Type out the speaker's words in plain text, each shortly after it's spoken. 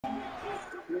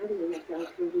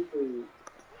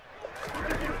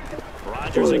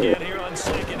Rodgers again here on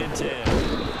 2nd and 10.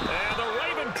 And the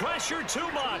Raven pressure too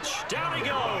much. Down he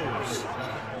goes.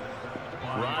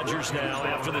 Rodgers now,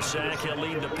 after the sack, he'll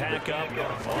lead the pack up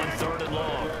on 3rd and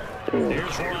long.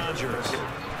 Here's Rodgers.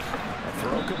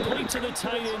 Throw complete to the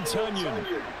tight end,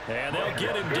 Tunyon. And they'll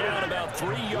get him down about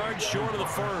 3 yards short of the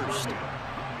first.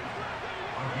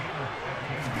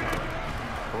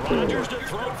 Rodgers to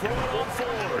throw for it on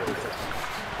 4th.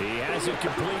 He has it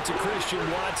complete to Christian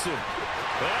Watson.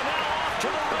 And now off to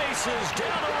the races,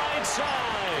 down the right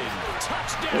side.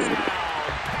 Touchdown,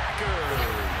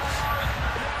 Packers.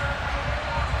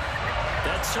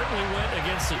 That certainly went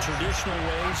against the traditional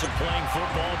ways of playing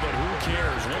football, but who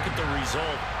cares? Look at the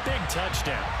result. Big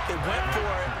touchdown. They went for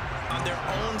it on their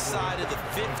own side of the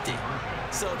 50.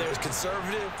 So there's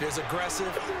conservative, there's aggressive,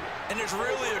 and there's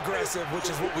really aggressive, which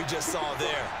is what we just saw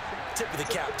there. Tip of the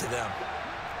cap to them.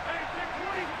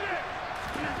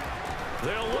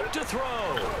 They'll look to throw.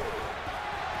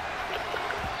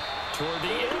 Toward the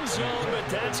end zone, but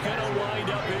that's going to wind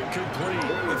up incomplete.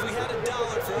 If we had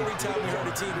 $1 for every time we heard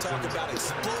a team talk about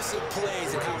explosive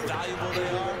plays and how valuable they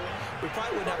are, we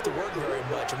probably wouldn't have to work very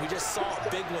much. And we just saw a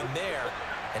big one there.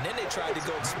 And then they tried to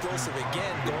go explosive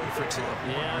again, going for 2.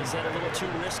 Yeah, is that a little too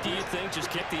risky, you think? Just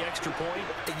kick the extra point?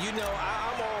 And you know,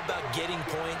 I'm all about getting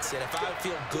points. And if I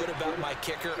feel good about my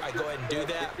kicker, I go ahead and do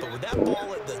that. But with that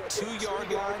ball at the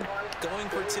 2-yard line, going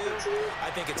for 2,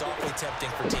 I think it's awfully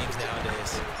tempting for teams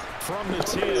nowadays. From the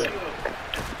 10.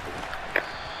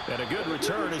 And a good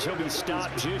return as he'll be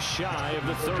stopped just shy of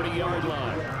the 30-yard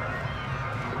line.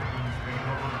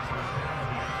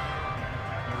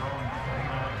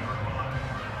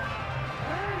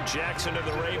 Jackson and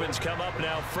the Ravens come up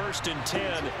now 1st and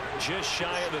 10, just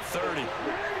shy of the 30.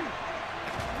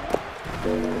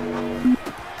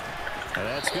 And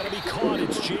that's going to be caught.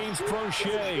 It's James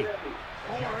Prochet.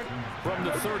 From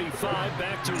the 35,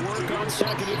 back to work on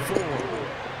 2nd and 4.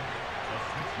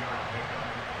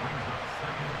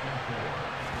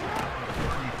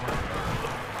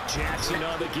 Jackson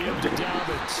on the give to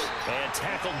Dobbins. And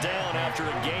tackled down after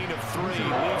a gain of 3.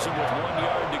 Leaves him with 1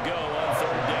 yard to go on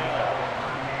 3rd down.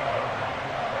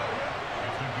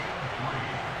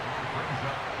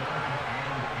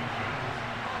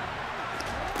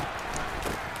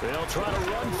 They'll try to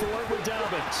run for it with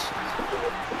Dobbins.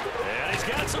 And he's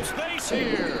got some space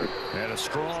here. And a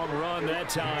strong run that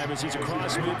time as he's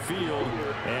across midfield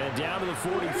and down to the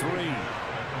 43.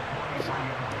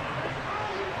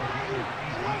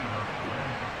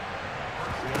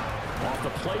 Off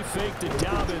the play fake to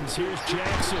Dobbins. Here's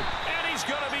Jackson. And he's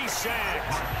going to be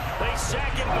sacked. They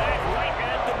sack him back right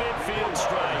at the midfield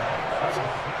stripe.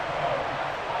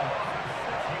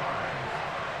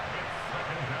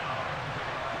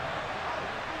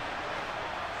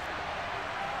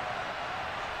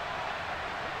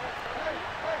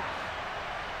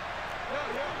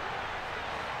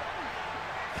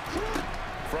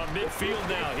 From midfield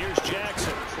now, here's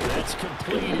Jackson. That's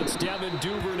complete. It's Devin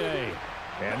Duvernay.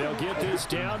 And they'll get this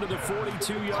down to the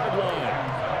 42-yard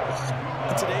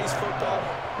line. In today's football,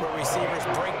 where receivers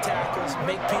break tackles,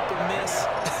 make people miss,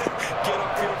 get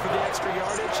upfield for the extra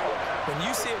yardage, when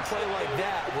you see a play like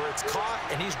that where it's caught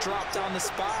and he's dropped on the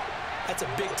spot, that's a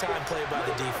big-time play by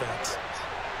the defense.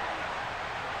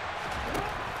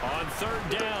 On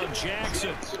 3rd down,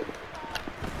 Jackson.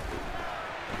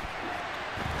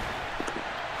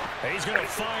 He's going to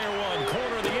fire one,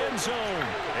 corner of the end zone.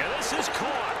 And this is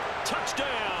caught.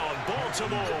 Touchdown,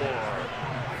 Baltimore.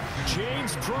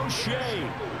 James Prochet,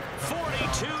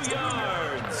 42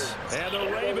 yards. And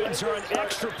the Ravens are an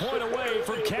extra point away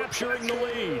from capturing the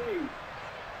lead.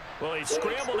 Well, he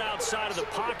scrambled outside of the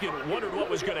pocket, wondered what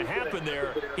was going to happen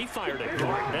there. He fired a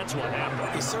dart. That's what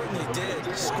happened. He certainly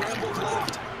did. Scrambled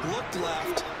left, looked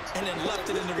left, and then left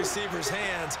it in the receiver's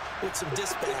hands with some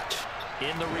dispatch.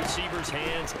 In the receiver's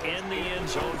hands, in the end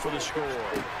zone for the score.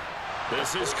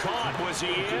 This is caught. Was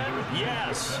he in?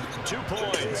 Yes. 2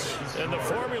 points. And the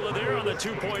formula there on the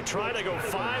 2-point try to go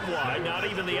 5 wide. Not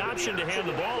even the option to hand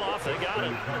the ball off. They got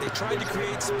it. They tried to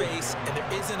create space, and there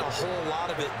isn't a whole lot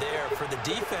of it there. For the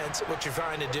defense, what you're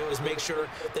trying to do is make sure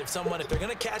that if they're going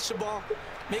to catch the ball,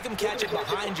 make them catch it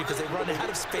behind you because they run out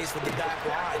of space with the back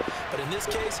line. But in this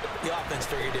case, the offense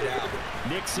figured it out.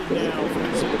 Nixon now from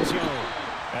his end zone.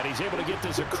 And he's able to get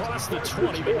this across the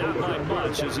 20, but not by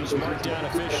much as he's marked down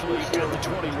officially at the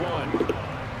 21.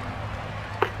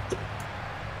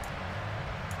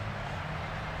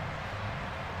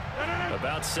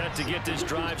 About set to get this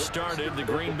drive started. The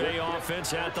Green Bay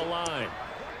offense at the line.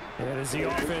 And as the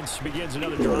offense begins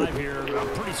another drive here,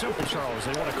 pretty simple, Charles.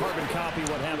 They want to carbon copy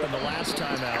what happened the last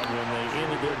time out when they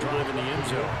ended their drive in the end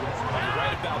zone. You're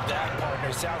right about that,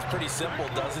 partner. Sounds pretty simple,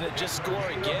 doesn't it? Just score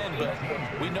again, but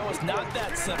we know it's not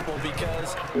that simple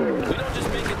because we don't just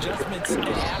make adjustments at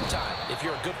halftime. If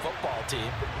you're a good football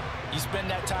team, you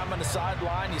spend that time on the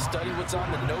sideline, you study what's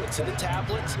on the notes and the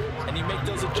tablets, and you make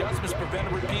those adjustments,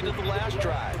 prevent a repeat of the last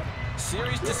drive.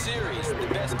 Series to series, the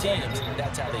best teams,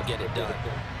 that's how they get it done.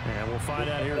 And we'll find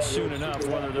out here soon enough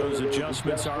whether those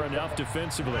adjustments are enough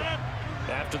defensively.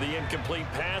 After the incomplete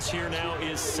pass, here now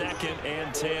is 2nd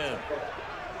and 10.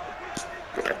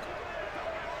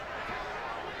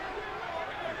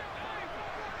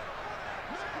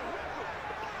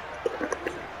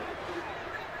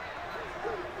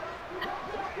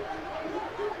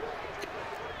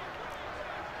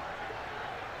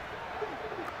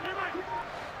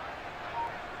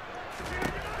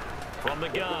 From the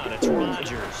gun, it's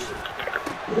Rodgers.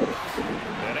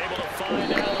 And able to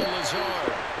find Alan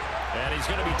Lazard. And he's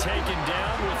going to be taken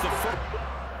down with the first.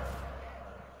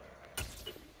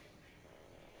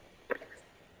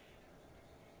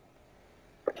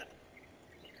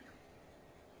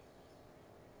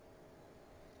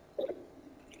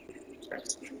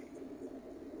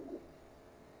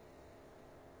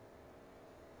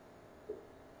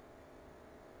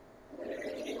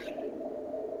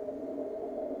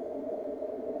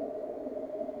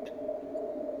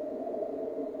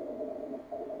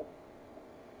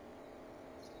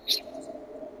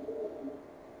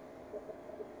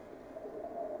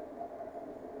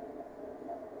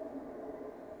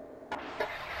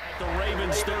 The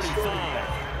Ravens 35.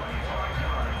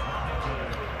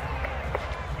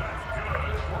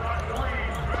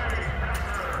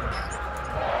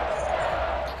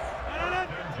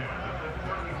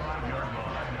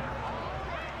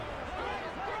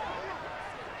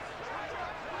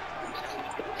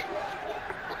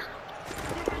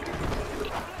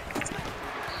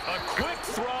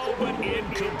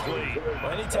 Incomplete.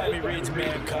 Well, anytime he reads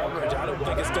man coverage, I don't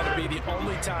think it's going to be the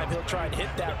only time he'll try and hit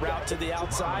that route to the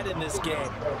outside in this game.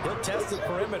 He'll test the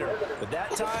perimeter, but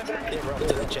that time, they were up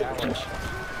to the challenge.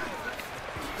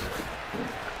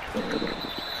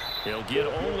 He'll get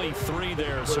only 3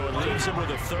 there, so it leaves him with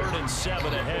a 3rd and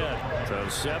 7 ahead. So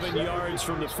 7 yards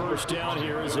from the first down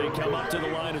here as they come up to the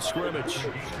line of scrimmage.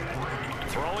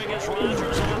 Throwing is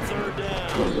Rodgers on 3rd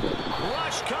down.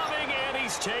 Rush coming, and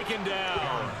he's taken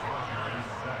down.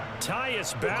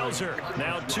 Tyus Bowser,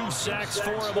 now 2 sacks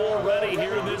for him already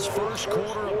here in this first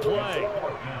quarter of play.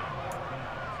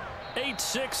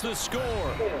 8-6 the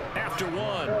score after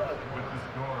 1.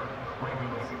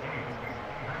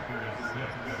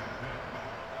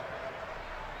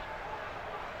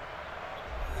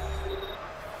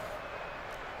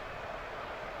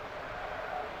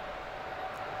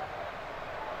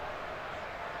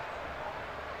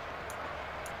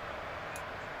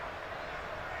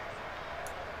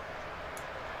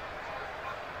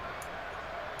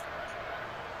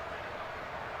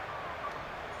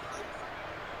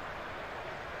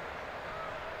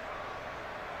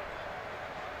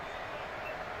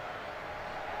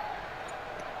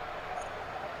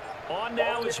 On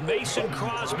now is Mason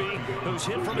Crosby, who's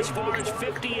hit from as far as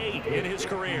 58 in his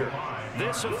career.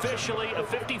 This officially a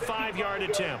 55-yard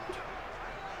attempt.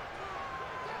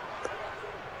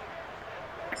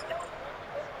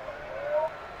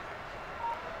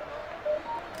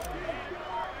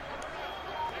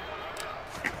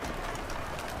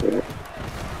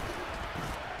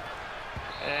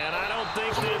 And I don't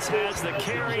think this has the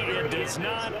carry. It does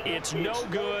not. It's no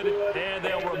good, and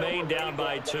they'll remain down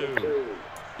by 2.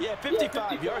 Yeah,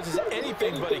 55 yards is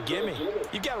anything but a gimme.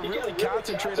 You've got to really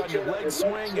concentrate on your leg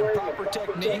swing and proper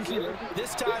technique.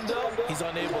 This time, though, he's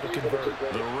unable to convert.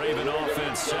 The Raven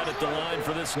offense set at the line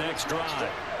for this next drive.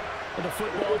 And the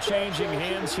football changing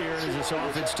hands here as this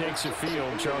offense takes the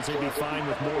field. Charles, they'd be fine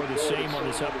with more of the same on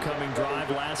this upcoming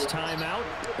drive. Last time out,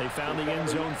 they found the end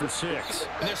zone for 6.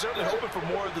 And they're certainly hoping for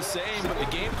more of the same, but the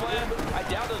game plan, I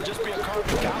doubt it'll just be a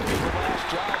carbon copy of the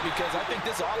last drive because I think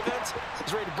this offense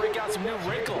is ready to break out some new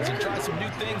wrinkles and try some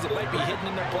new things that might be hidden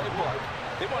in their playbook.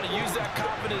 They want to use that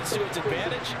confidence to its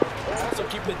advantage, also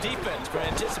keep the defense from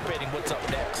anticipating what's up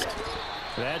next.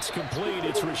 That's complete.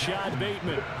 It's Rashad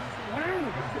Bateman.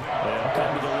 They'll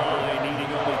come to the line,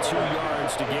 needing only 2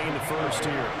 yards to gain the first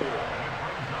here.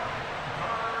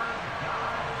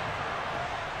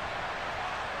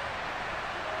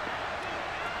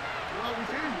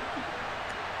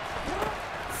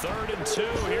 Third and 2.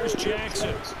 Here's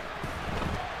Jackson.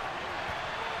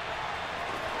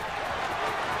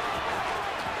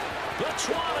 The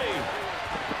 20.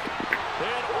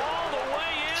 And all the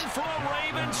way in for a Ravens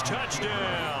Ravens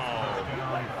touchdown.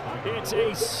 It's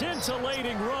a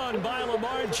scintillating run by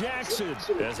Lamar Jackson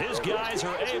as his guys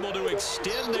are able to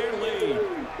extend their lead.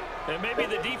 And maybe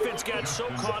the defense got so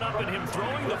caught up in him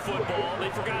throwing the football, they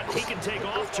forgot he can take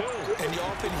off too. And you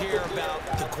often hear about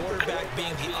the quarterback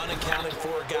being the unaccounted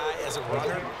for guy as a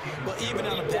runner. Well, even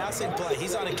on a passing play,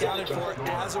 he's unaccounted for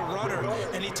as a runner,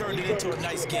 and he turned it into a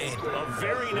nice gain. A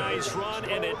very nice run,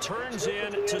 and it turns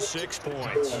into 6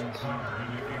 points.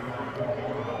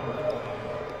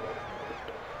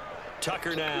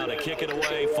 Tucker now to kick it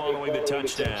away following the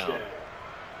touchdown.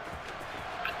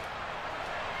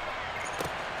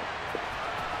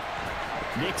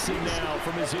 Nixon now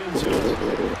from his end zone.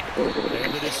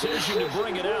 And the decision to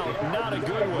bring it out, not a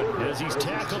good one, as he's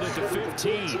tackled at the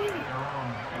 15.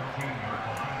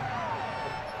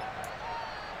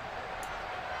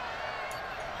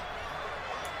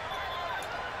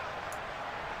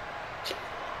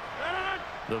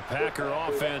 The Packer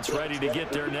offense ready to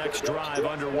get their next drive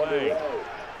underway.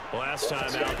 Last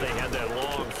time out, they had that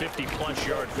long 50-plus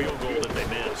yard field goal that they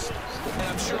missed. And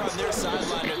I'm sure on their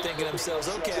sideline they're thinking to themselves,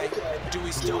 okay, do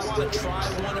we still want to try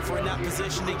one if we're in that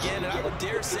position again? And I would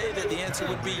dare say that the answer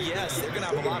would be yes. They're going to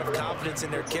have a lot of confidence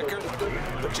in their kicker.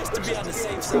 But just to be on the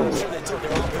safe side, I'm sure they told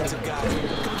their offensive guys, can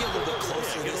we get a little bit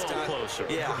closer this time? Closer.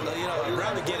 Yeah, you know, I'd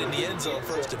rather get in the end zone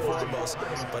first and foremost.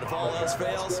 But if all else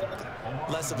fails,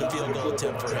 less of a field goal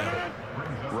attempt for him.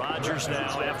 Rodgers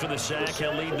now, after the sack,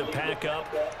 he'll lead the pack up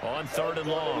on 3rd and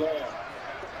long.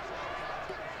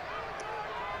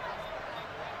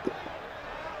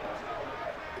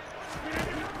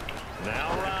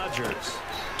 Now Rodgers.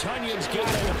 Tunyon's getting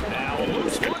it. Now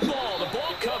loose football. The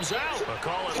ball comes out. But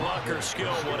call it luck or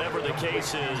skill, whatever the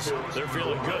case is. They're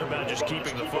feeling good about just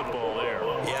keeping the football there.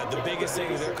 Yeah, the biggest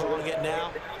thing is they're calling it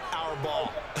now, our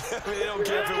ball. I mean, they don't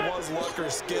care if it was luck or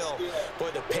skill.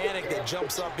 Boy, the panic that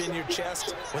jumps up in your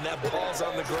chest when that ball's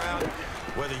on the ground,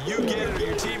 whether you get it or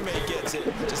your teammate gets it,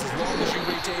 just as long as you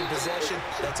retain possession,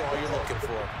 that's all you're looking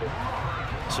for.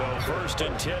 So 1st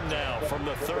and 10 now from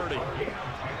the 30.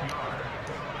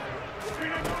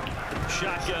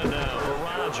 Shotgun now for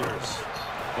Rodgers.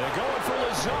 They're going for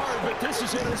Lazard, but this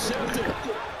is intercepted.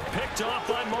 Picked off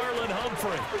by Marlon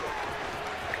Humphrey.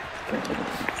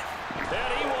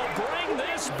 And he will bring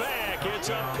this back. It's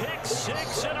a pick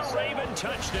 6 and a Raven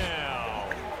touchdown.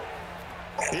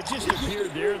 It just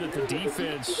appeared there that the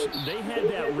defense, they had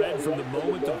that read from the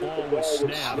moment the ball was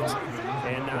snapped.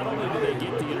 And not only did they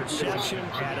get the interception,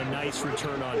 had a nice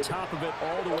return on top of it,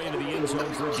 all the way into the end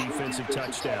zone for a defensive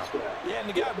touchdown. Yeah, and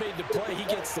the guy made the play. He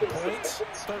gets the points.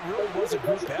 But it really was a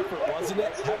group effort, wasn't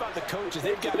it? How about the coaches?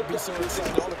 They've got to be so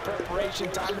excited. All the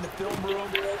preparation, time in the film room,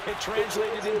 it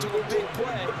translated into a big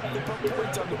play. They put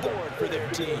points on the board for their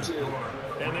team.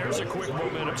 And there's a quick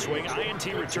momentum swing. INT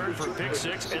return for pick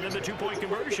 6, and then the 2-point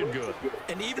conversion good.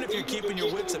 And even if you're keeping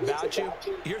your wits about you,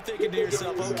 you're thinking to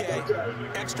yourself, okay,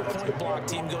 extra point block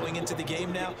team going into the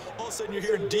game now. All of a sudden you're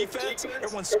hearing defense.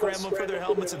 Everyone's scrambling for their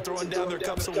helmets and throwing down their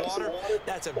cups of water.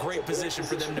 That's a great position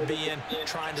for them to be in,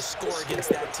 trying to score against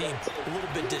that team. A little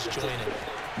bit disjointed.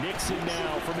 Nixon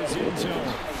now from his end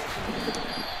zone.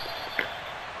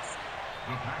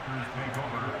 The Packers take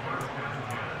over first and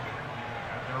 10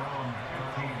 at their own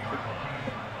 15-yard line.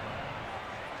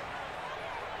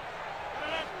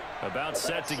 About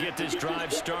set to get this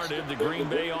drive started. The Green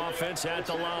Bay offense at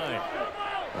the line.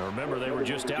 Now remember, they were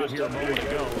just out here a moment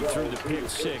ago through the pick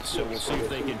 6, so we'll see if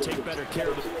they can take better care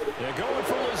of it. They're going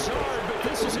for Lazard, but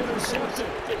this is intercepted.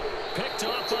 Picked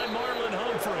off by Marlon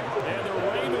Humphrey. And the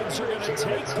Ravens are going to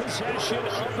take possession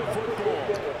of the football.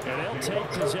 And they'll take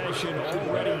possession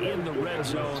already in the red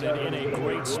zone and in a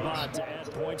great spot to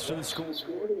add points to the score.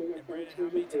 And Brandon, how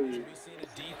many times have we seen a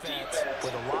defense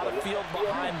with a lot of field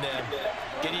behind them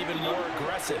get even more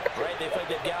aggressive, right? They feel like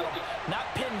they've got them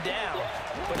not pinned down,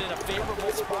 but in a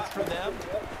favorable spot for them,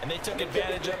 and they took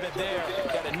advantage of it there.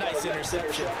 Got a nice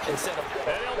interception instead of...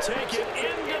 And he'll take it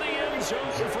into the end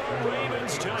zone for a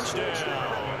Ravens touchdown.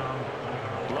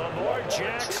 Lamar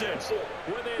Jackson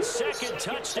with his 2nd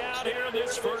touchdown here in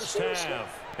this first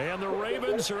half. And the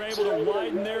Ravens are able to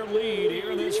widen their lead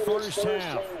here in this first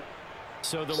half.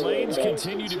 So the lanes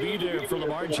continue to be there for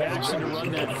Lamar Jackson to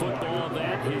run that football.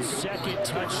 That his 2nd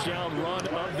touchdown run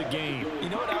of the game. You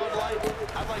know what I would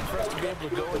like? I'd like for us to be able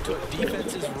to go into a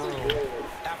defense's room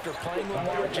after playing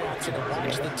Lamar Jackson and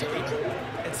watch the tape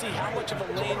and see how much of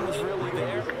a lane was really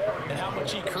there and how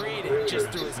much he created just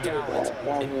through his talent.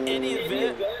 In any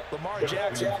event, Lamar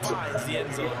Jackson finds the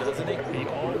end zone, doesn't he? He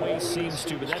always seems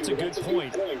to, but that's a good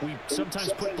point. We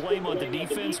sometimes put blame on the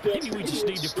defense. Maybe we just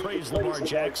need to praise Lamar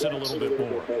Jackson a little bit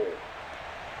more.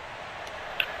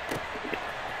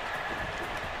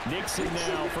 Nixon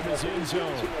now from his end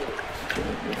zone.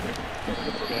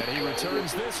 And he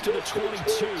returns this to the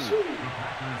 22.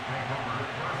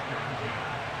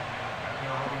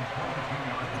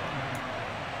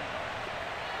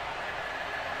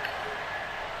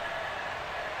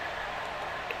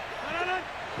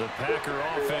 The Packer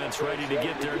offense ready to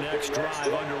get their next drive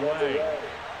underway.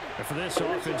 And for this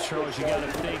offense, Charles, you got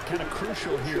to think kind of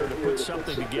crucial here to put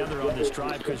something together on this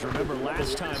drive, because remember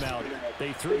last time out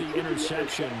they threw the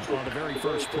interception on the very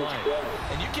first play.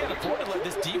 And you can't afford to let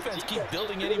this defense keep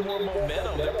building any more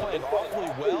momentum. They're playing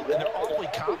awfully well, and they're awfully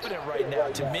confident right now.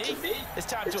 To me, it's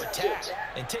time to attack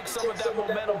and take some of that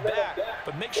momentum back,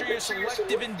 but make sure you're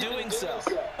selective in doing so.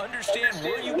 Understand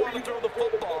where you want to throw the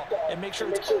football and make sure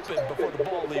it's open before the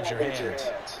ball leaves your hands.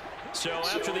 So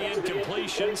after the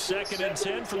incompletion, 2nd and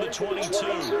 10 from the 22.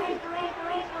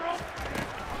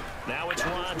 Now it's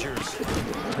Rodgers.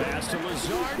 Pass to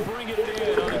Lazard, bringing it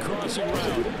in on a crossing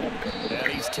route. And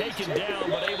he's taken down,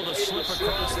 but able to slip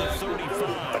across the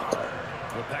 35.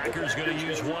 The Packers going to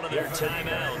use one of their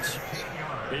timeouts.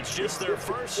 It's just their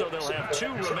first, so they'll have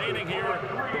 2 remaining here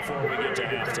before we get to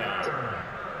halftime.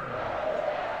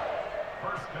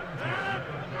 First and 10 at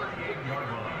the 38-yard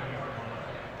line.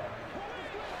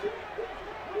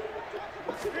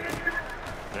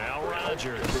 Now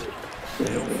Rodgers.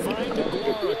 He'll find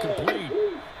Aguara complete.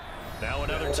 Now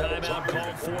another timeout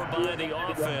called for by the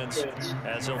offense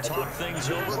as they'll talk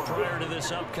things over prior to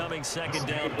this upcoming 2nd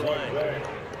down play.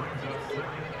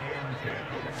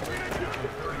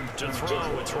 To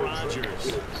throw, it's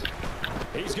Rodgers.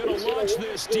 He's going to launch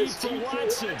this deep for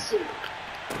Watson.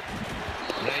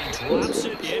 They drops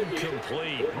it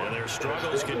incomplete, and their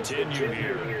struggles continue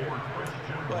here.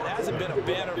 Well, it hasn't been a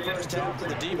banner first half for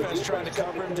the defense trying to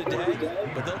cover him today,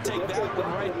 but they'll take that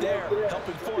one right there,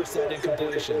 helping force that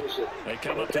incompletion. They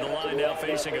come up to the line now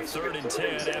facing a 3rd and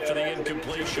 10 after the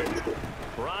incompletion.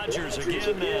 Rodgers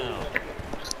again now.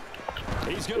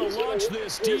 He's going to launch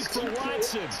this deep for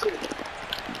Watson.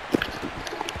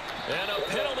 And a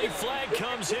penalty flag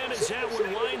comes in as that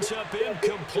one winds up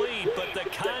incomplete, but the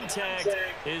contact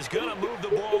is going to move the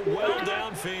ball well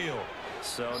downfield.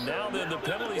 So now then the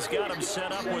penalty's got him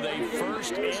set up with a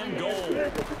 1st and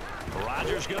goal.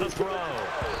 Rodgers going to throw.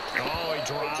 Oh, he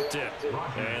dropped it.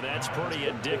 And that's pretty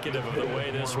indicative of the way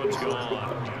this one's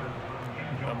gone.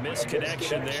 A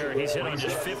misconnection there. He's hitting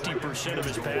just 50% of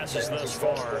his passes thus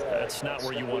far. That's not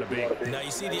where you want to be. Now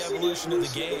you see the evolution of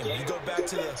the game. You go back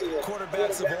to the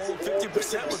quarterbacks of old,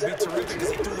 50% would be terrific because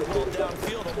they threw the ball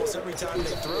downfield almost every time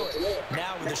they threw it.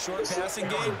 Now with the short passing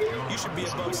game, you should be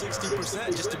above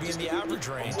 60% just to be in the average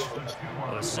range.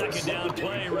 A 2nd down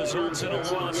play results in a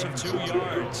loss of 2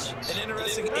 yards. An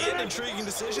interesting and intriguing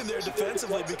decision there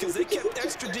defensively because they kept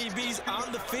extra DBs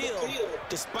on the field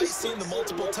despite seeing the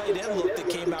multiple tight end look that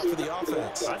came out for the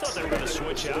offense. I thought they were going to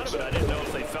switch out of it. I didn't know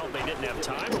if they felt they didn't have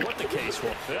time or what the case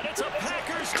was. And it's a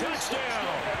Packers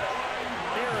touchdown.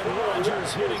 Aaron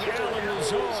Rodgers hitting Alan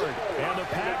Lazard. And the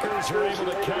Packers are able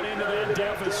to cut into that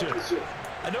deficit.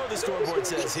 I know the scoreboard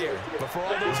says here, but for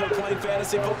all those who are playing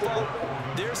fantasy football,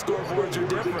 their scoreboards are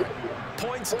different.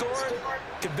 Points scored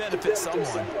could benefit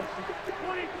someone.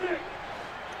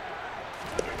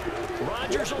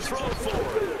 Rodgers will throw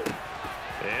for it.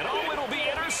 And oh, it'll be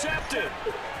intercepted.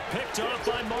 Picked off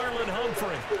by Marlon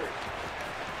Humphrey.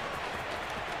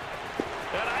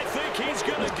 And I think he's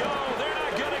going to go. They're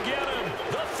not going to get him.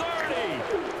 The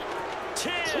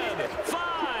 30, 10,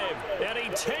 5, and he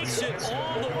takes it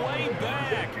all the way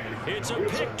back. It's a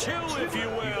pick 2, if you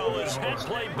will, as that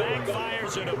play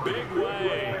backfires in a big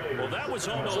way. Well, that was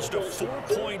almost a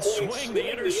 4-point swing.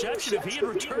 The interception, if he had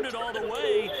returned it all the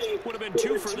way, would have been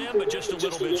 2 for them, but just a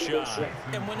little bit shy.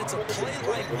 And when it's a play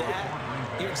like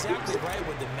that, you're exactly right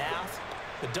with the math.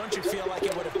 But don't you feel like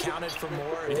it would have counted for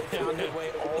more if they found their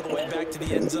way all the way back to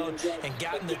the end zone and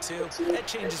gotten the 2? That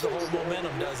changes the whole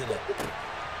momentum, doesn't it?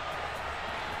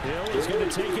 Hill is going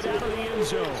to take it out of the end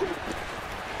zone.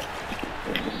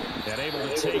 And able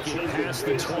to take it past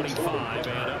the 25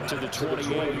 and up to the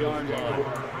 28-yard line.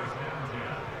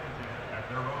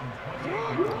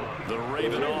 The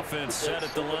Raven offense set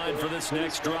at the line for this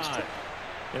next drive.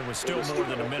 It was still more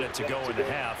than a minute to go in the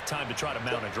half. Time to try to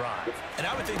mount a drive. And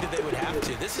I would think that they would have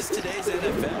to. This is today's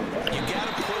NFL. You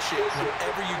got to push it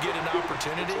whenever you get an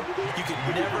opportunity. You can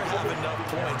never have enough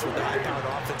points with the high-powered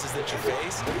offenses that you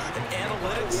face. And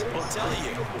analytics will tell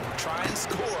you, try and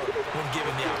score when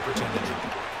given the opportunity.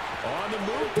 On the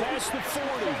move past the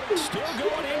 40. Still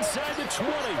going inside the 20.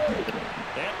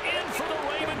 And in for the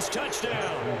Ravens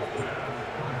touchdown.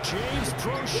 James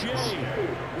Prochet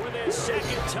with his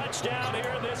 2nd touchdown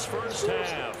here in this first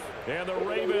half. And the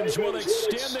Ravens will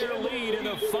extend their lead in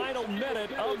the final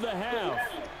minute of the half.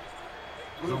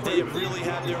 They have really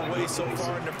had their way so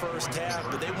far in the first half,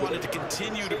 but they wanted to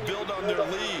continue to build on their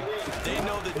lead. They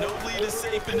know that no lead is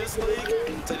safe in this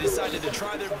league, so they decided to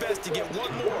try their best to get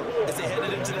one more as they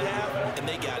headed into the half, and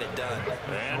they got it done.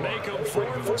 And make them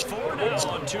 4 for 4 now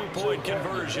on 2-point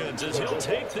conversions as he'll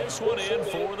take this one in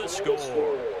for the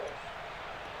score.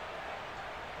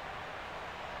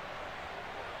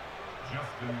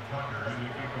 Justin Tucker in the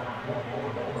kickoff for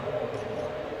Baltimore.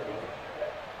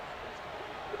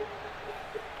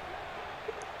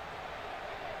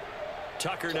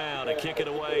 Tucker now to kick it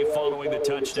away following the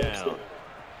touchdown.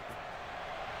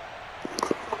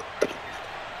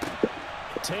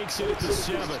 Takes it at the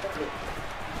 7.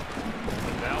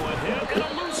 Now a hit and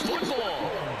a loose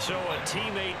football. So a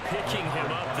teammate picking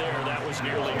him up there, that was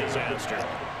nearly disaster.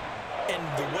 And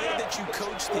the way that you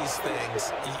coach these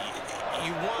things,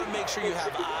 you want to make sure you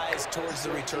have eyes towards the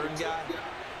return guy,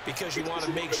 because you want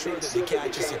to make sure that the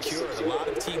catch is secured. A lot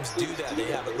of teams do that.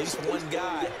 They have at least one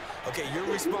guy. Okay, you're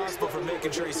responsible for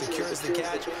making sure he secures the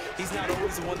catch. He's not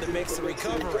always the one that makes the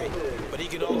recovery, but he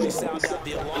can always sound out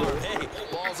the alarm. Hey,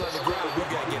 ball's on the ground. We've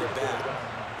got to get it back.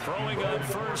 Throwing on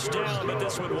first down, but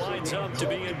this one winds up to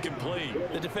be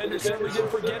incomplete. The defender certainly didn't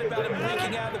forget about him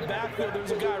leaking out of the backfield. There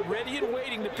was a guy ready and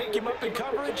waiting to pick him up in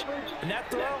coverage, and that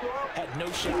throw had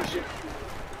no shot.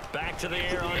 Back to the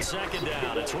air on second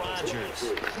down. It's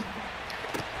Rodgers.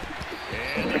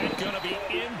 And that's going to be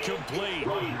incomplete.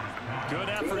 Good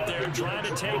effort there trying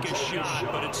to take a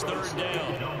shot, but it's third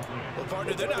down. Well,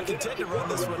 partner, they're not content to run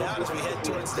this one out as we head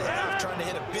towards the half, trying to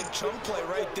hit a big chunk play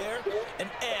right there and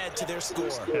add to their score.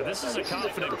 Yeah, this is a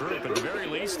confident group. At the very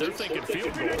least, they're thinking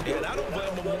field goal. Yeah, and I don't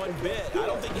blame them one bit. I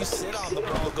don't think you sit on the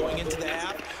ball going into the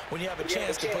half when you have a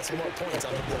chance to put some more points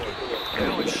on the board.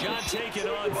 Now a shot taken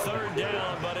on third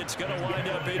down, but it's going to wind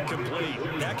up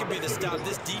incomplete. That could be the stop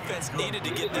this defense needed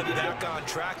to get them back on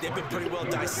track. They've been pretty well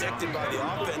dissected by the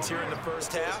offense here in the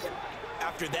first half.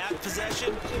 After that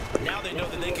possession, now they know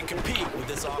that they can compete with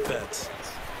this offense.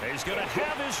 He's going to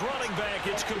have his running back.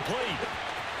 It's complete.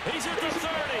 He's at the 30.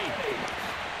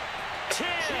 10,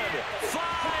 5,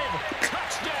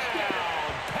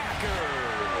 touchdown,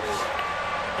 Packers.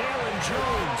 Aaron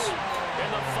Jones in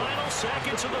the final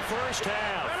seconds of the first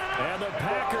half. And the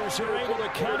Packers are able to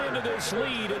cut into this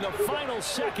lead in the final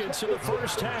seconds of the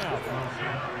first half.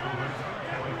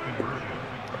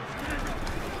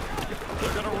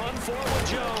 They're going to run forward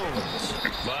Jones,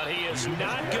 but he is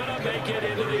not going to make it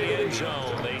into the end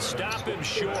zone. They stop him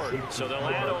short, so they'll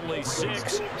add only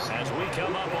 6 as we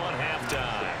come up on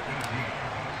halftime.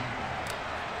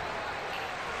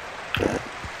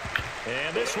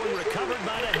 And this one recovered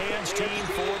by the hands team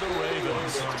for the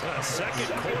Ravens. A second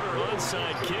quarter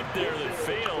onside kick there that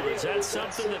failed. Is that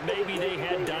something that maybe they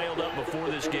had dialed up before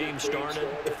this game started?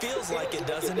 It feels like it,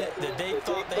 doesn't it? That they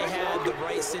thought they had the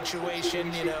right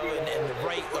situation, you know, and the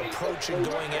right approach in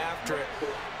going after it.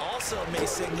 Also may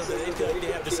signal that they feel like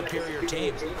they have the superior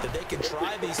team, that they can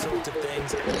try these sorts of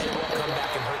things and it won't come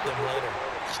back and hurt them later.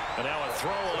 And now a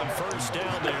throw on first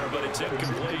down there, but it's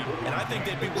incomplete. And I think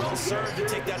they'd be well served to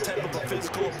take that type of a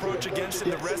physical approach against him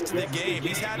the rest of the game.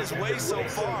 He's had his way so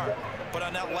far, but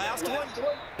on that last one,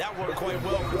 that worked quite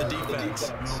well for the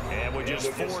defense. And with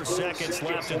just 4 seconds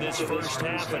left in this first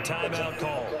half, a timeout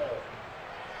call.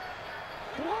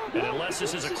 And unless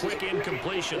this is a quick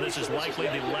incompletion, this is likely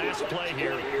the last play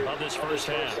here of this first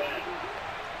half.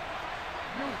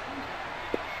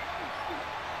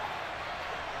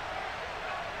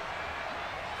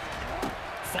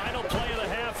 Final play of the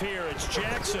half here. It's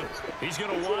Jackson. He's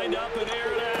going to wind up and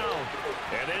air it out.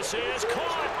 And this is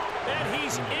caught. And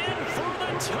he's in for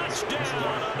the touchdown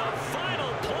on the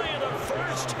final play of the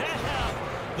first half.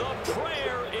 The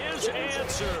prayer is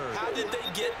answered. How did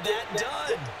they get that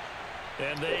done?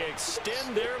 And they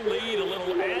extend their lead, a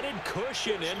little added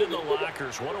cushion into the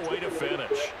lockers. What a way to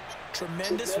finish.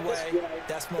 Tremendous way.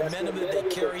 That's momentum that they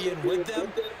carry in with them.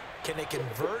 Can they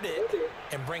convert it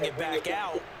and bring it back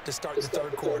out to start the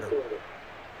third quarter?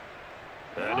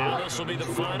 And now this will be the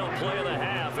final play of the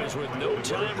half, as with no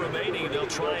time remaining, they'll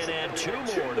try and add 2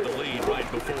 more to the lead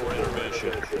right before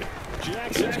intermission.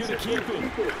 Jackson's going to keep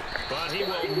him, but he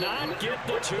will not get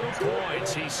the 2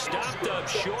 points. He stopped up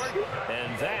short,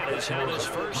 and that is how this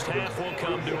first half will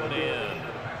come to an end.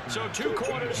 So 2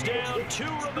 quarters down, 2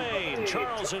 remain.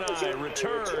 Charles and I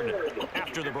return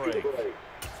after the break.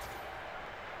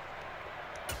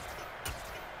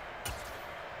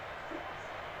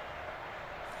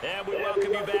 And we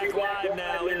welcome you back live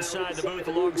now inside the booth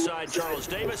alongside Charles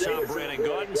Davis. I'm Brandon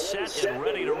Gordon, set and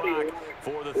ready to rock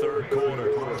for the third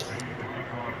quarter.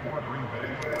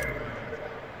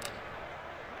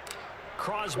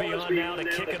 Crosby on now to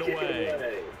kick it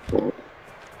away.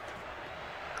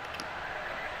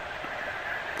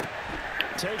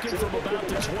 Taken from about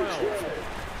the 12.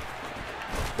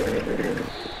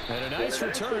 And a nice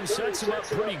return sets him up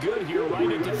pretty good here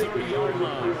right at the 30-yard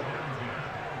line.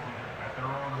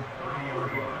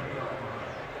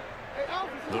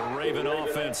 The Raven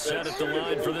offense set at the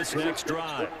line for this next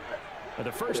drive. Now,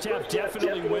 the first half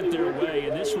definitely went their way,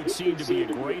 and this would seem to be a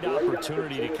great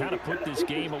opportunity to kind of put this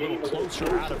game a little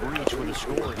closer out of reach with a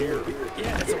score here.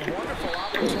 Yeah, it's a wonderful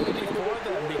opportunity for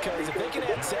them because if they can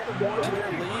add 7 more to their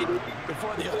lead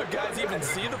before the other guys even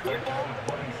see the football,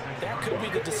 that could be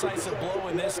the decisive blow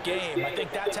in this game. I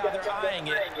think that's how they're eyeing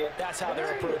it. That's how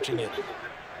they're approaching it.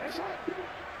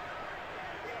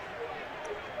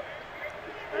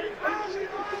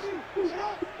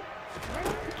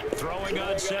 Throwing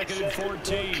on 2nd and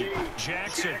 14.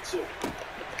 Jackson.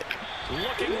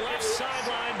 Looking left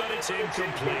sideline, but it's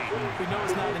incomplete. We know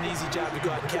it's not an easy job to go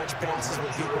out and catch passes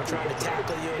when people are trying to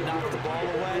tackle you and knock the ball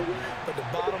away. But the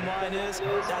bottom line is,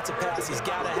 that's a pass he's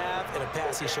got to have and a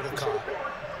pass he should have caught.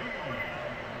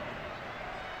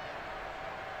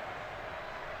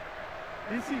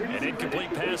 An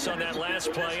incomplete pass on that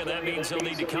last play, and that means he'll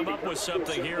need to come up with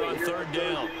something here on 3rd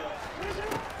down.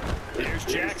 Here's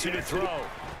Jackson to throw.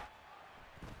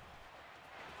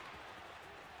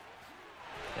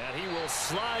 And he will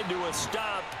slide to a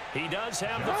stop. He does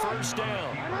have the first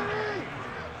down. A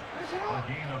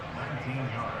gain of 19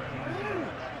 yards.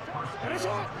 First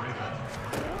down, Ravens.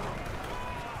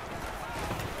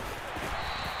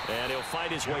 And he'll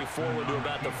fight his way forward to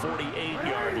about the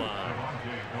 48-yard line.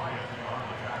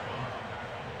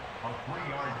 A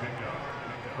 3-yard pickup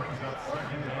brings up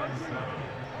 2nd and 7.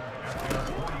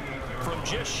 From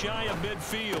just shy of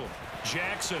midfield,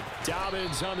 Jackson.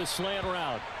 Dobbins on the slant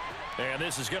route. And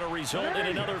this is going to result in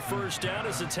another first down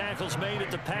as the tackle's made at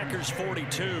the Packers'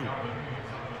 42.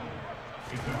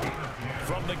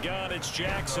 From the gun, it's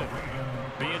Jackson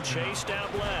being chased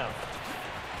out left.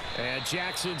 And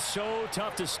Jackson's so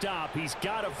tough to stop. He's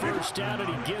got a first down, and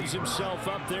he gives himself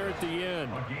up there at the end.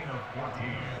 A gain of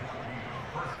 14.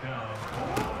 First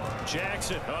down.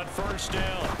 Jackson on first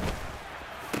down.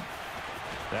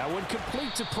 That one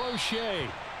complete to Prochet.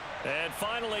 And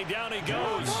finally, down he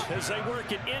goes as they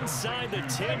work it inside the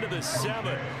 10 to the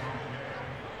 7.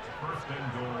 First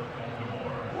and goal,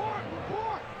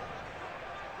 Baltimore.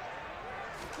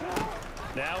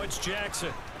 Now it's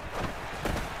Jackson.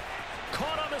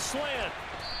 Caught on the slant.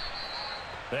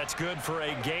 That's good for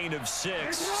a gain of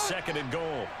 6. 2nd and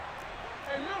goal.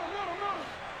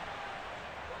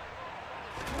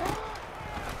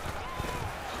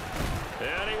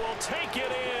 And he will take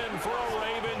it in for a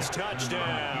Ravens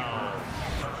touchdown.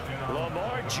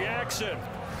 Lamar Jackson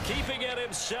keeping it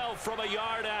himself from a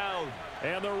yard out.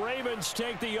 And the Ravens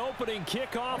take the opening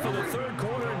kickoff of the 3rd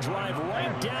quarter and drive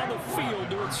right down the field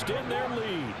to extend their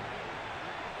lead.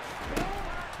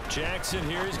 Jackson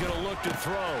here is going to look to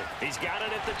throw. He's got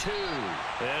it at the 2.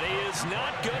 And he is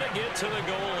not going to get to the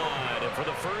goal line. And for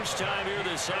the first time here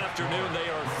this afternoon, they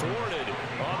are thwarted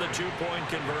on the 2-point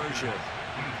conversion.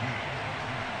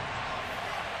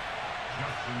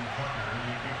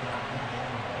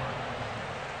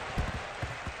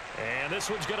 And this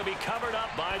one's going to be covered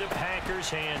up by the Packers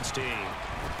hands team.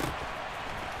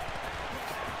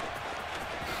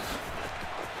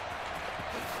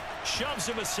 Shoves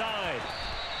him aside.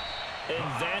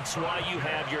 And that's why you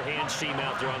have your hands team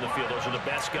out there on the field. Those are the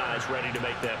best guys ready to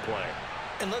make that play.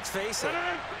 And let's face it,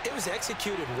 it was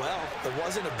executed well. It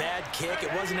wasn't a bad kick.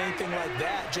 It wasn't anything like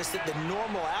that. Just that the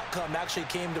normal outcome actually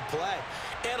came to play.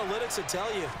 Analytics will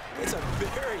tell you it's a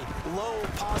very low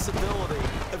possibility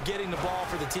of getting the ball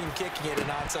for the team kicking it in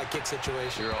an onside kick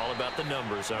situation. You're all about the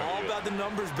numbers, aren't you? All about the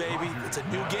numbers, baby. It's a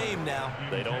new game now.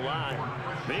 They don't lie.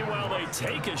 Meanwhile, they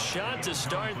take a shot to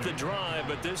start the drive,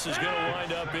 but this is going to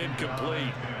wind up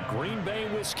incomplete. Green Bay,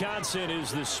 Wisconsin is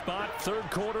the spot.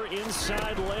 3rd quarter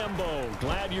inside Lambeau.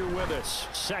 Glad you're with us.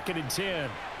 2nd and 10.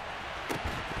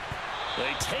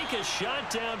 They take a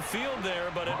shot downfield there,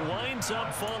 but it winds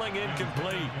up falling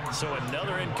incomplete. So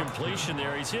another incompletion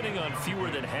there. He's hitting on fewer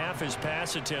than half his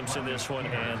pass attempts in this one,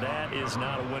 and that is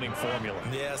not a winning formula.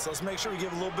 Yeah, so let's make sure we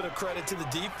give a little bit of credit to the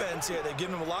defense here. They've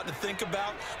given him a lot to think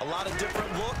about, a lot of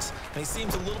different looks, and he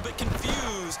seems a little bit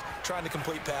confused trying to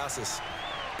complete passes.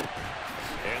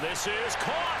 And this is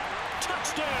caught.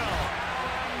 Touchdown.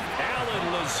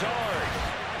 Allen Lazard.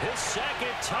 His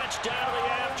 2nd touchdown of the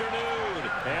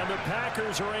afternoon. And the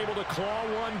Packers are able to claw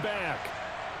one back.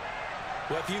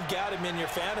 Well, if you've got him in your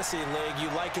fantasy league, you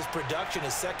like his production,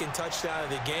 his second touchdown of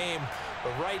the game.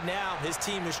 But right now, his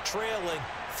team is trailing.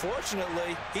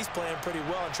 Fortunately, he's playing pretty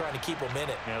well and trying to keep him in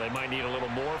it. Yeah, they might need a little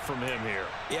more from him here.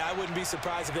 Yeah, I wouldn't be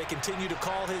surprised if they continue to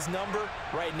call his number.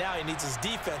 Right now, he needs his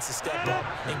defense to step up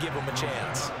and give him a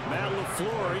chance. Matt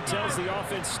LaFleur, he tells the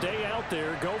offense, stay out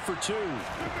there, go for 2.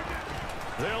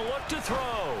 They'll look to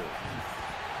throw.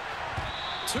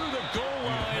 To the goal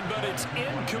line, but it's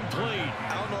incomplete.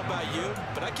 I don't know about you,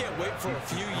 but I can't wait for a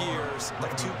few years of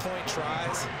 2-point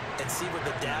tries and see what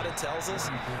the data tells us,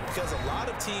 because a lot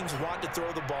of teams want to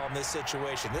throw the ball in this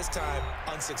situation. This time,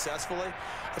 unsuccessfully.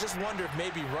 I just wonder if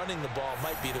maybe running the ball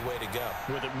might be the way to go.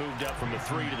 With it moved up from the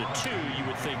 3 to the 2, you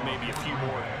would think maybe a few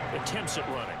more attempts at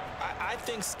running. I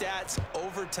think stats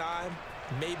over time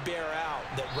may bear out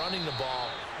that running the ball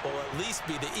will at least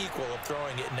be the equal of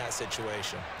throwing it in that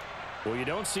situation. Well, you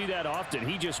don't see that often.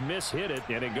 He just mishit it,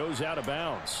 and it goes out of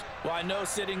bounds. Well, I know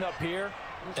sitting up here,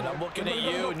 and I'm looking at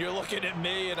you, and you're looking at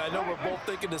me, and I know we're both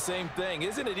thinking the same thing.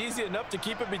 Isn't it easy enough to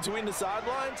keep it between the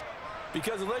sidelines?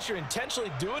 Because unless you're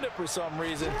intentionally doing it for some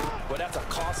reason, well, that's a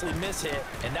costly mishit,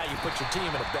 and now you put your team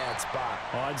in a bad spot.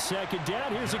 On second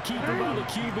down, here's a keeper by the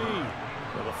QB.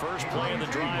 Well, the first play of the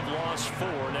drive lost 4.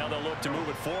 Now they'll look to move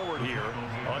it forward here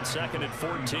on 2nd and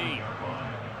 14.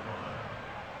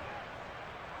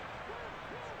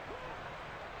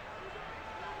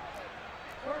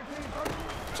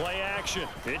 Play action.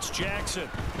 It's Jackson.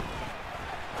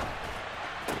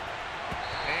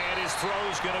 And his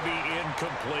throw's going to be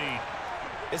incomplete.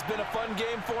 It's been a fun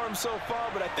game for him so far,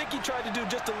 but I think he tried to do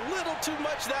just a little too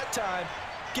much that time.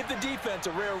 Give the defense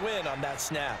a rare win on that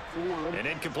snap. An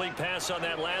incomplete pass on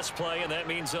that last play, and that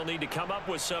means they'll need to come up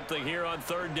with something here on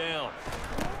 3rd down.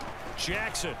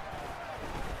 Jackson.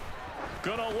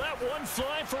 Gonna let one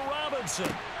fly for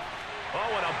Robinson. Oh,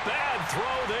 and a bad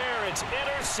throw there. It's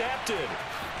intercepted.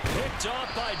 Picked off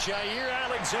by Jair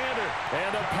Alexander.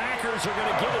 And the Packers are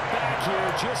going to get it back here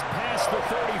just past the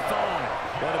 35.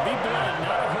 Well, to be blunt,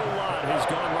 not a whole lot has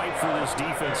gone right for this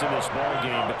defense in this ball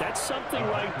game, but that's something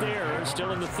right there.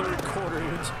 Still in the 3rd quarter.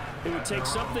 It would take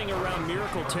something around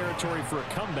miracle territory for a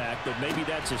comeback, but maybe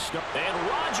that's a start. And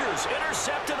Rodgers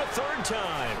intercepted a 3rd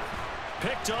time.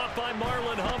 Picked off by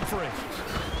Marlon Humphrey.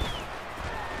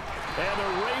 And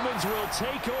the Ravens will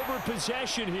take over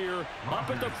possession here up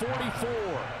at the 44.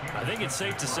 I think it's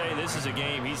safe to say this is a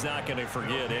game he's not going to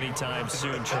forget anytime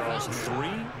soon, Charles. 3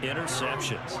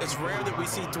 interceptions. It's rare that we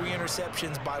see 3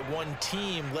 interceptions by one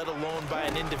team, let alone by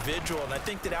an individual. And I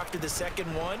think that after the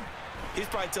second one, he's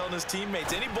probably telling his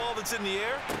teammates, any ball that's in the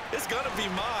air, it's going to be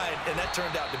mine. And that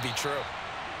turned out to be true.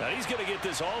 Now he's going to get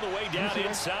this all the way down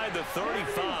inside the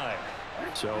 35.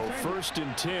 So 1st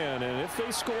and 10, and if they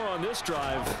score on this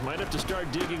drive, might have to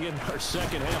start digging in our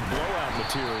second half blowout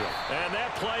material. And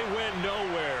that play went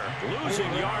nowhere.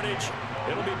 Losing yardage.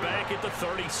 It'll be back at the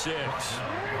 36.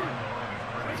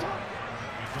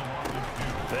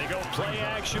 They go play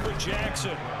action with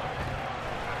Jackson.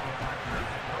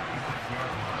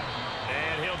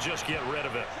 And he'll just get rid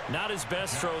of it. Not his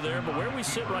best throw there, but where we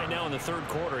sit right now in the 3rd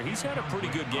quarter, he's had a pretty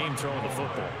good game throwing the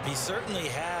football. He certainly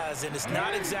has, and it's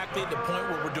not exactly at the point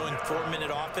where we're doing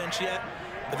 4-minute offense yet,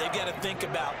 but they've got to think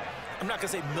about, I'm not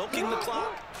going to say milking the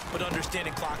clock, but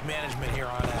understanding clock management here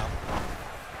on out.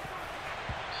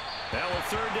 Now a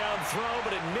 3rd down throw,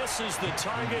 but it misses the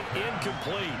target,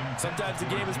 incomplete. Sometimes the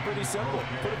game is pretty simple.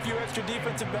 Put a few extra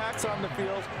defensive backs on the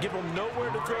field, give them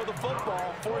nowhere to throw the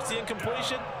football, force the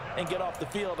incompletion, and get off the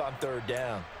field on 3rd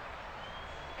down.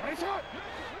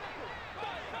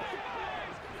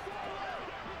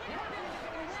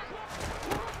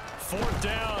 4th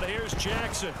down, here's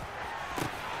Jackson.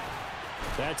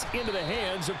 That's into the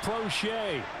hands of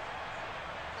Prochet.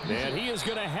 And he is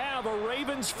going to have a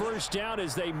Ravens 1st down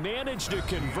as they manage to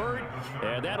convert,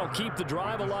 and that'll keep the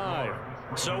drive alive.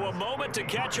 So a moment to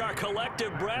catch our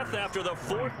collective breath after the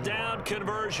 4th down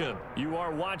conversion. You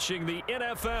are watching the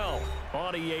NFL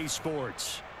on EA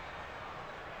Sports.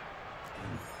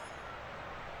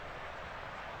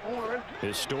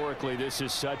 Historically, this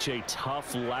is such a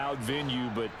tough, loud venue,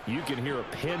 but you can hear a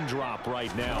pin drop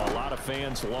right now. A lot of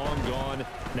fans long gone,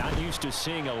 not used to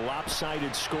seeing a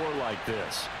lopsided score like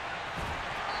this.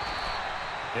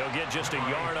 He'll get just a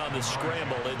yard on the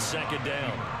scramble. It's 2nd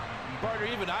down. Partner,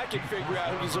 even I can figure out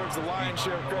who deserves the lion's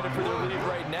share of credit for their lead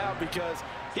right now, because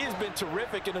he has been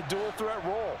terrific in a dual threat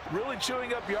role, really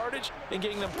chewing up yardage and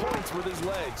getting them points with his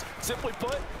legs. Simply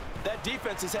put, that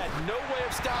defense has had no way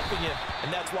of stopping him,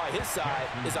 and that's why his side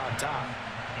is on top.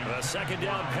 A 2nd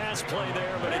down pass play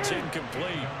there, but it's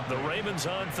incomplete. The Ravens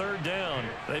on 3rd down.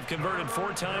 They've converted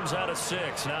 4 times out of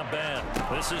 6. Not bad.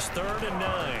 This is 3rd and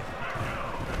 9.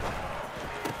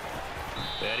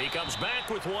 he comes back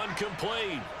with one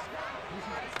complete.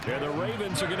 And the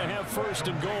Ravens are going to have first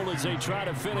and goal as they try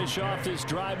to finish off this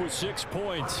drive with 6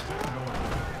 points.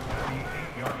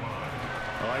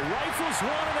 He rifles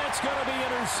one, and that's going to be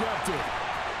intercepted.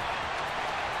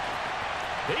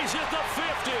 He's at the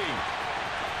 50,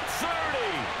 30,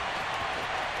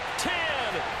 10,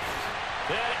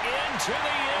 and into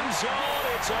the end zone.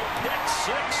 It's a pick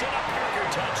six and a Packer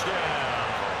touchdown.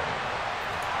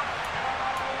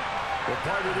 Well,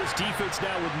 part of this defense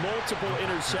now with multiple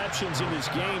interceptions in this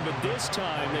game, but this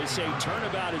time they say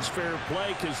turnabout is fair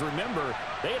play because, remember,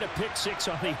 they had a pick six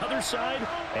on the other side,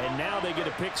 and now they get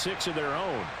a pick six of their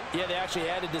own. Yeah, they actually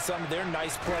added to some of their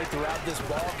nice play throughout this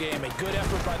ball game. A good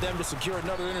effort by them to secure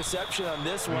another interception on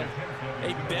this one.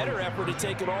 A better effort to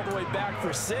take it all the way back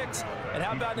for 6. And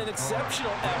how about an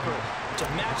exceptional effort to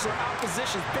match their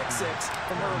opposition's pick six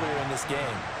from earlier in this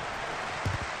game.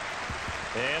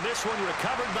 And this one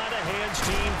recovered by the hands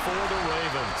team for the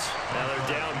Ravens. Now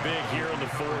they're down big here in the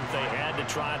fourth. They had to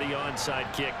try the onside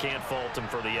kick. Can't fault them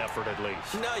for the effort at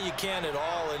least. No, you can't at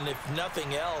all. And if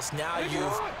nothing else, now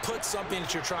you've put something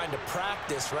that you're trying to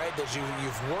practice, right, that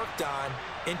you've worked on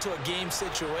into a game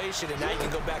situation, and now you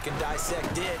can go back and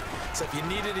dissect it. So if you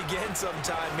need it again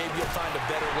sometime, maybe you'll find a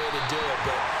better way to do it.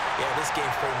 But, yeah, this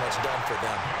game's pretty much done for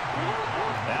them.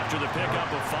 After the pickup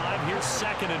of 5, here's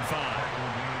 2nd and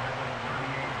 5.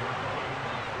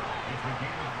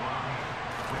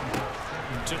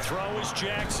 To throw is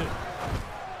Jackson.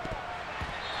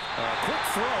 Quick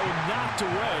throw knocked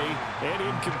away and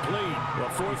incomplete. Well,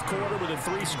 fourth quarter with a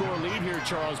 3-score lead here,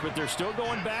 Charles, but they're still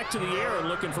going back to the air and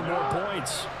looking for more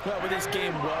points. Well, with this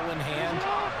game well in hand,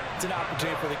 it's an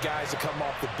opportunity for the guys to come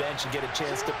off the bench and get a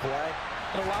chance to play.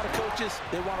 And a lot of coaches,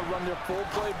 they want to run their full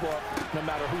playbook no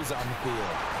matter who's on the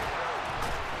field.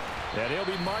 And he'll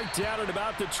be marked down at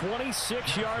about the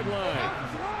 26-yard line.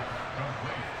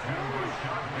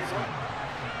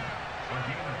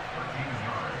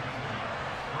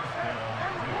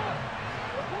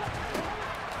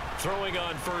 Throwing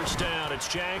on first down, it's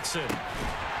Jackson. And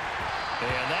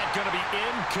that's going to be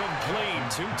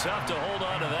incomplete. Too tough to hold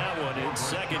on to that one.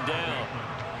 It's 2nd down.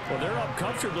 Well, they're up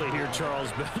comfortably here,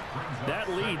 Charles, but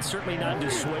that lead certainly not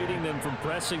dissuading them from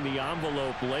pressing the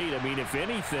envelope late. I mean, if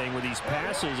anything, with these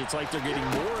passes, it's like they're getting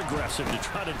more aggressive to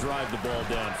try to drive the ball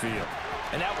downfield.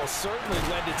 And that will certainly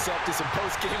lend itself to some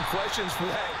post-game questions for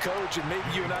that coach. And maybe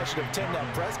you and I should attend that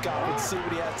press conference to see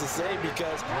what he has to say,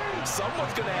 because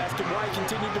someone's going to ask him why he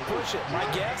continued to push it. My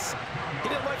guess, he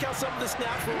didn't like how some of the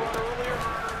snaps were run earlier,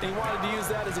 and he wanted to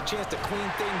use that as a chance to clean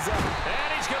things up. And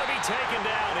he's going to be taken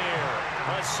down here.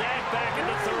 A sack back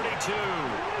into 32.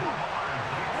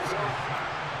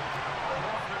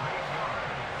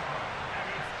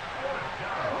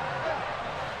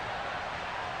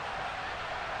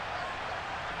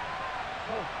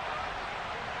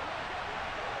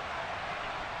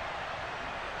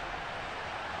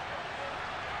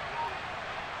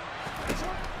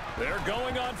 They're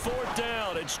going on 4th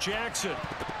down. It's Jackson.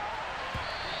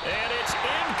 And it's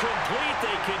incomplete.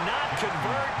 They cannot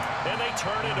convert, and they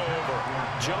turn it over.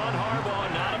 John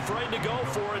Harbaugh not afraid to go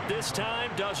for it this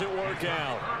time. Doesn't work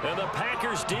out. And the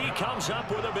Packers D comes up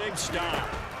with a big stop.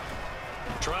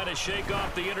 Trying to shake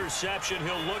off the interception.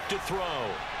 He'll look to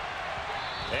throw.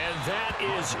 And that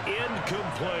is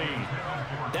incomplete.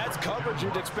 That's coverage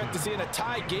you'd expect to see in a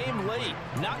tie game late.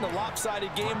 Not in a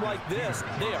lopsided game like this.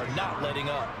 They are not letting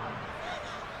up.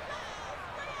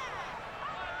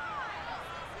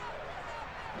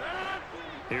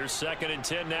 Here's 2nd and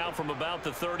 10 now from about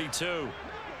the 32.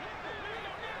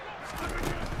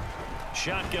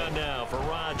 Shotgun now for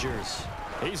Rodgers.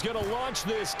 He's going to launch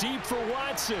this deep for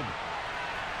Watson.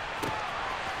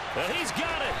 And he's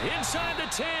got it inside the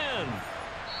 10.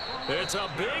 It's a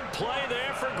big play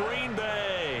there for Green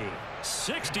Bay.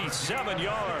 67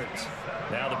 yards.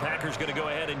 Now the Packers going to go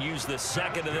ahead and use the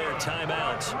 2nd of their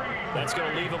timeouts. That's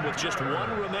going to leave them with just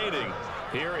 1 remaining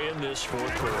here in this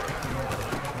 4th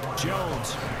quarter.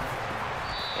 Jones.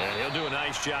 And he'll do a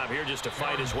nice job here just to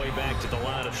fight his way back to the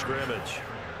line of scrimmage.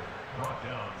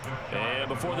 And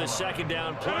before this 2nd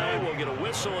down play, we'll get a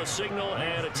whistle, a signal,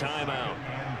 and a timeout.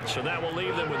 So that will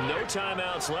leave them with no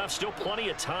timeouts left. Still plenty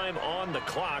of time on the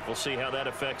clock. We'll see how that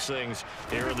affects things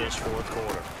here in this 4th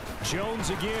quarter. Jones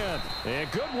again. And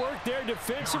good work there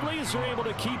defensively as they're able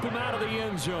to keep him out of the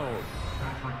end zone.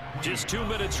 Just 2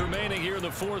 minutes remaining here in the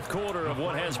 4th quarter of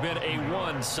what has been a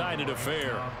one-sided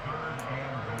affair.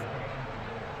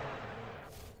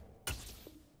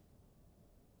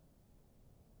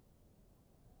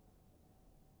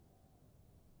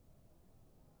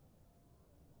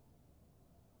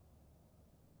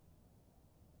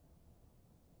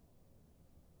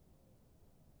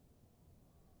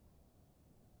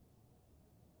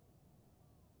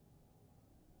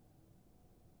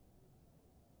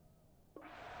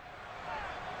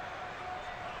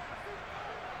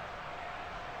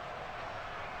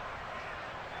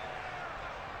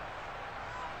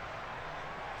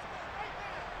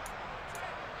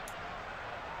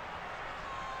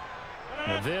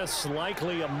 This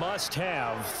likely a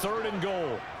must-have, 3rd and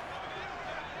goal.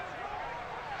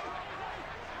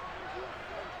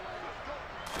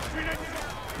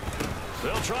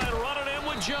 They'll try and run it in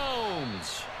with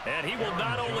Jones. And he will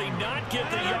not only not get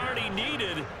the yard he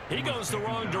needed, he goes the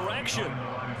wrong direction.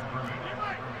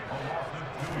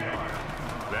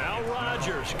 Now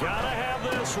Rodgers got to have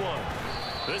this one.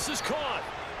 This is caught.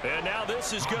 And now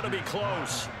this is going to be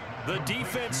close. The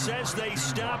defense says they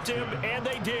stopped him, and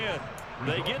they did.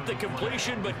 They get the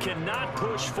completion but cannot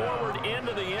push forward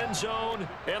into the end zone.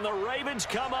 And the Ravens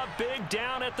come up big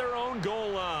down at their own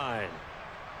goal line.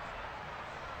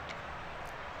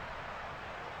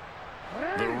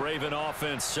 The Raven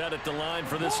offense set at the line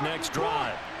for this next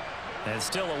drive. And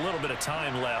still a little bit of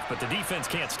time left, but the defense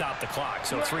can't stop the clock.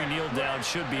 So 3 kneel downs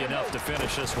should be enough to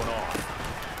finish this one off.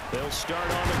 They'll start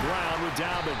on the ground with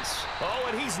Dobbins. Oh,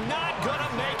 and he's not going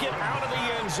to make it out of the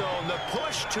end zone. The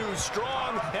push too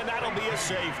strong, and that'll be a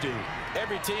safety.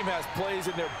 Every team has plays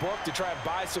in their book to try and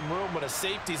buy some room when a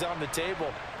safety's on the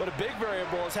table. But a big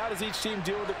variable is how does each team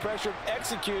deal with the pressure of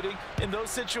executing in those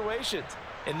situations.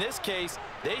 In this case,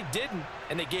 they didn't,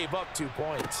 and they gave up 2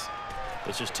 points.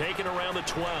 This is taken around the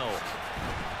 12.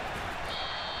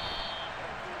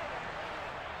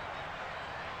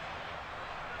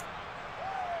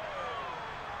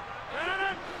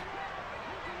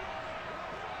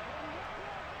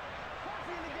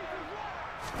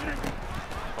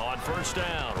 On 1st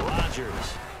down,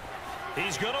 Rodgers.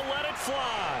 He's going to let it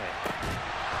fly.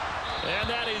 And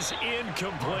that is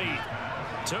incomplete.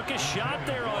 Took a shot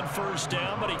there on 1st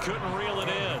down, but he couldn't reel it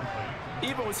in.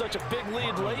 Even with such a big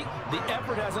lead late, the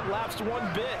effort hasn't lapsed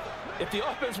one bit. If the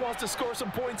offense wants to score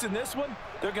some points in this one,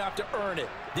 they're going to have to earn it.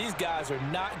 These guys are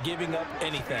not giving up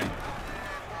anything.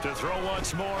 To throw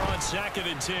once more on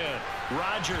 2nd and 10.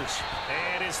 Rodgers,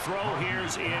 and his throw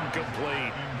here's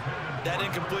incomplete. That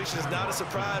incompletion is not a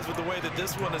surprise with the way that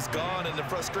this one has gone, and the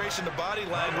frustration, the body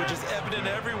language is evident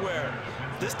everywhere.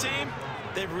 This team,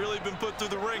 they've really been put through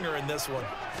the ringer in this one.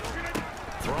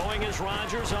 Throwing is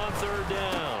Rodgers on 3rd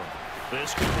down.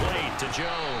 This complete to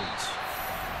Jones.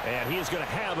 And he is going to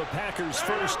have a Packers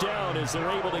 1st down as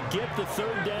they're able to get the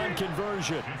 3rd down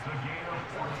conversion.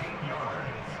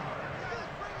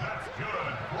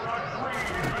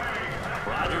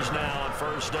 Rodgers now on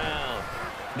 1st down.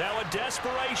 Now a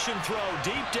desperation throw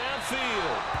deep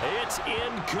downfield. It's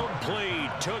incomplete.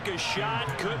 Took a shot,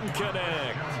 couldn't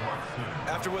connect.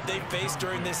 After what they've faced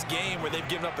during this game where they've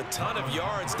given up a ton of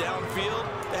yards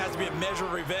downfield, there has to be a measure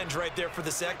of revenge right there for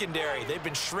the secondary. They've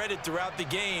been shredded throughout the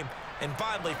game and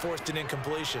finally forced an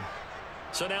incompletion.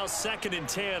 So now 2nd and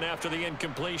 10 after the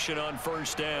incompletion on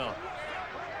 1st down.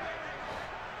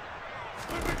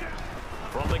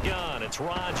 From the gun, it's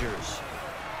Rodgers.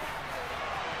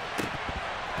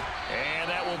 And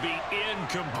that will be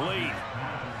incomplete.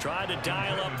 Tried to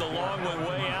dial up the long one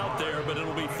way out there, but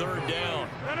it'll be 3rd down.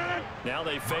 Now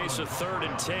they face a 3rd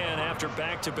and 10 after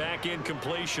back-to-back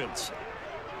incompletions.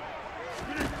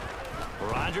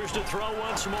 Rodgers to throw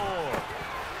once more.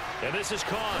 And this is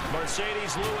caught.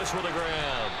 Mercedes Lewis with the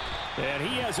ground. And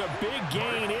he has a big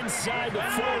gain inside the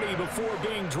 40 before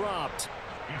being dropped.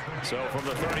 So from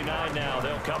the 39 now,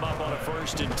 they'll come up on a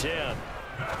 1st and 10.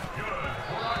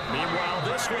 Meanwhile,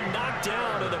 this one knocked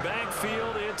down in the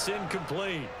backfield. It's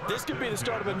incomplete. This could be the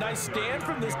start of a nice stand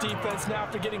from this defense now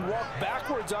after getting walked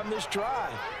backwards on this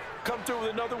drive. Come through with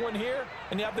another one here,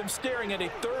 and you have them staring at a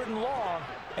 3rd and long,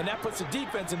 and that puts the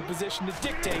defense in a position to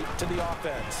dictate to the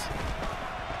offense.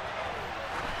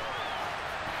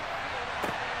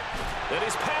 And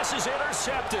his pass is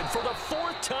intercepted for the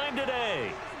 4th time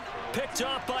today. Picked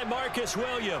off by Marcus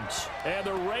Williams. And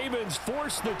the Ravens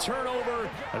force the turnover.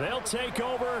 They'll take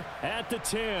over at the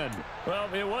 10. Well,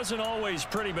 it wasn't always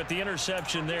pretty, but the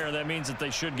interception there, that means that they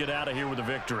should get out of here with a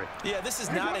victory. Yeah, this is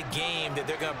not a game that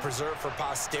they're going to preserve for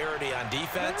posterity on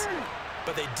defense,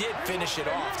 but they did finish it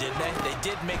off, didn't they? They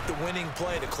did make the winning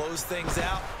play to close things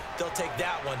out. They'll take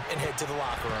that one and head to the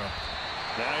locker room.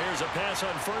 Now here's a pass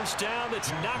on 1st down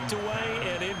that's knocked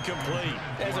away and incomplete.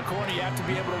 As a corner, you have to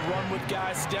be able to run with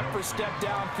guys step for step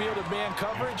downfield in man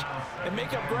coverage and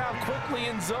make up ground quickly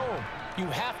in zone. You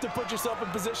have to put yourself in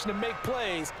position to make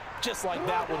plays just like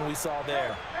that one we saw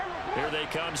there. Here they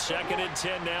come, 2nd and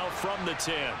 10 now from the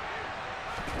 10.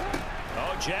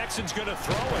 Oh, Jackson's going to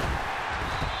throw it.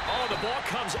 Oh, the ball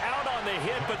comes out on the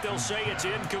hit, but they'll say it's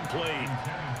incomplete.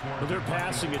 Well, their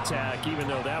passing attack, even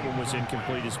though that one was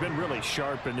incomplete, has been really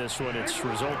sharp in this one. It's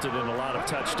resulted in a lot of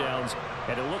touchdowns,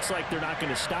 and it looks like they're not going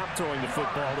to stop throwing the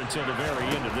football until the very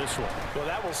end of this one. Well,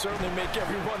 that will certainly make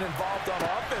everyone involved on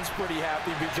offense pretty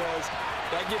happy because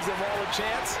that gives them all a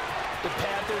chance the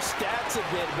Panthers' stats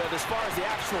a bit, but as far as the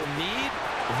actual need,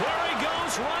 there he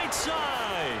goes right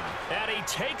side. And he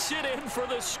takes it in for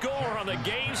the score on the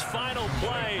game's final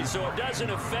play, so it doesn't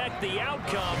affect the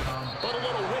outcome, but a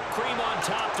little whipped cream on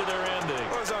top to their ending.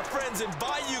 Or as our friends in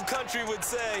Bayou Country would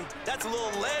say, that's a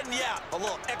little lagniappe, a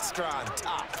little extra on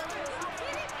top.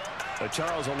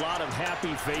 Charles, a lot of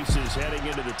happy faces heading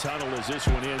into the tunnel as this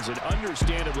one ends, and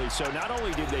understandably so. Not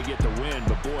only did they get the win,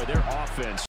 but boy, their offense